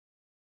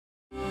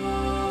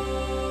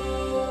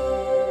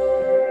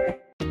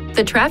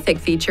The traffic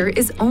feature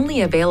is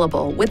only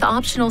available with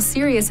optional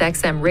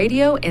SiriusXM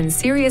radio and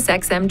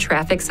SiriusXM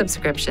Traffic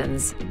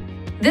subscriptions.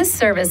 This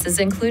service is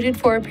included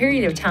for a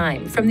period of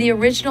time from the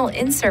original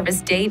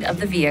in-service date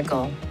of the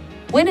vehicle.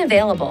 When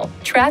available,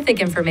 traffic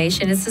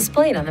information is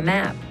displayed on the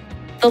map.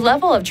 The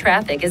level of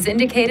traffic is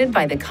indicated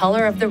by the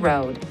color of the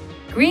road.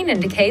 Green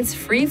indicates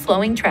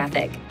free-flowing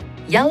traffic.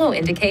 Yellow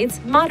indicates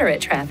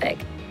moderate traffic.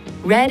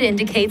 Red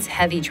indicates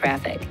heavy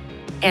traffic.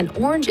 And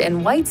orange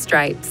and white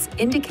stripes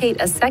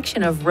indicate a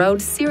section of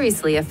road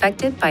seriously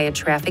affected by a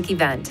traffic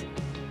event.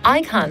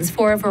 Icons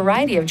for a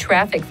variety of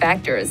traffic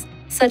factors,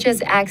 such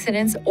as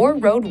accidents or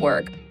road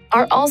work,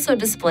 are also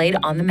displayed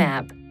on the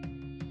map.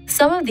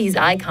 Some of these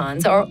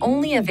icons are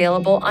only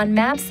available on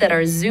maps that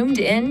are zoomed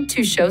in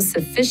to show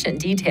sufficient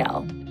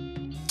detail.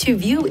 To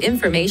view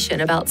information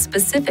about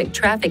specific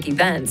traffic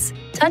events,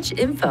 touch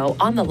Info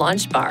on the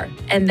launch bar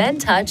and then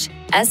touch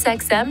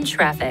SXM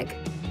Traffic.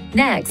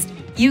 Next,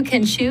 you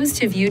can choose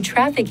to view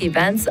traffic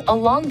events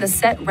along the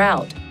set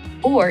route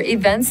or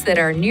events that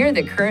are near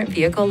the current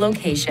vehicle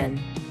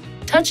location.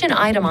 Touch an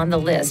item on the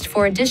list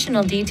for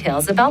additional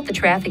details about the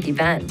traffic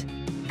event.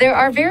 There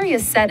are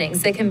various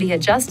settings that can be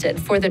adjusted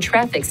for the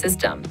traffic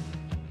system.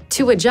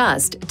 To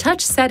adjust,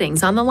 touch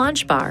Settings on the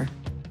launch bar.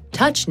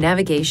 Touch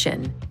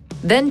Navigation.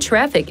 Then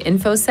Traffic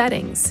Info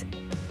Settings.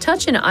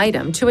 Touch an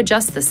item to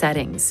adjust the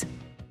settings.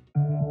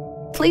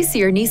 Please see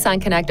your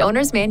Nissan Connect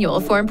Owner's Manual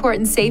for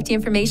important safety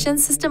information,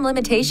 system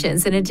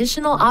limitations, and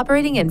additional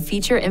operating and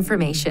feature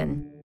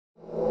information.